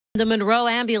The Monroe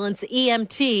Ambulance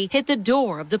EMT hit the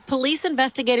door of the police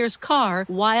investigator's car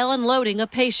while unloading a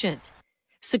patient.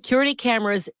 Security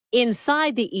cameras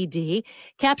inside the ED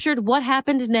captured what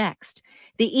happened next.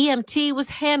 The EMT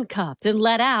was handcuffed and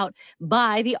let out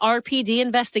by the RPD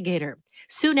investigator.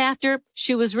 Soon after,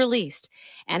 she was released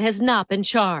and has not been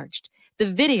charged. The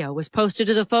video was posted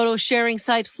to the photo sharing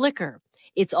site Flickr.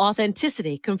 Its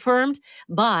authenticity confirmed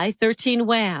by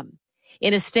 13WAM.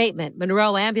 In a statement,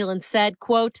 Monroe Ambulance said,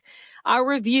 quote, "Our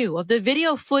review of the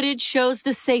video footage shows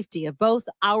the safety of both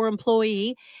our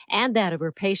employee and that of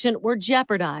her patient were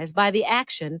jeopardized by the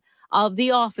action of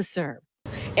the officer."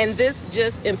 And this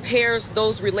just impairs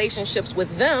those relationships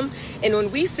with them. And when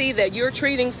we see that you're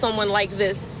treating someone like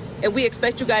this and we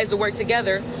expect you guys to work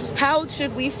together, how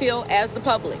should we feel as the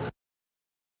public?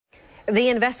 The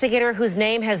investigator, whose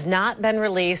name has not been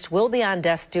released, will be on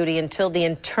desk duty until the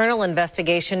internal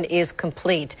investigation is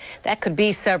complete. That could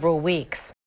be several weeks.